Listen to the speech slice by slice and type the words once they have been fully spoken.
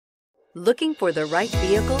Looking for the right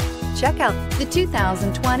vehicle? Check out the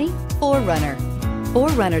 2020 4Runner.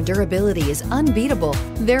 4Runner durability is unbeatable.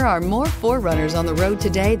 There are more 4Runners on the road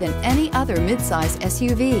today than any other midsize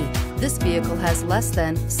SUV. This vehicle has less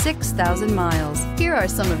than 6,000 miles. Here are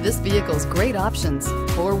some of this vehicle's great options: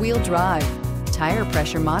 four-wheel drive, tire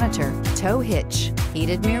pressure monitor, tow hitch,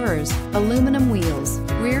 heated mirrors, aluminum wheels,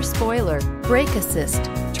 rear spoiler, brake assist,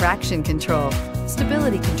 traction control,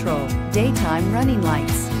 stability control, daytime running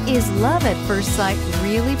lights. Is love at first sight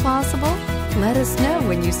really possible? Let us know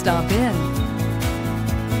when you stop in.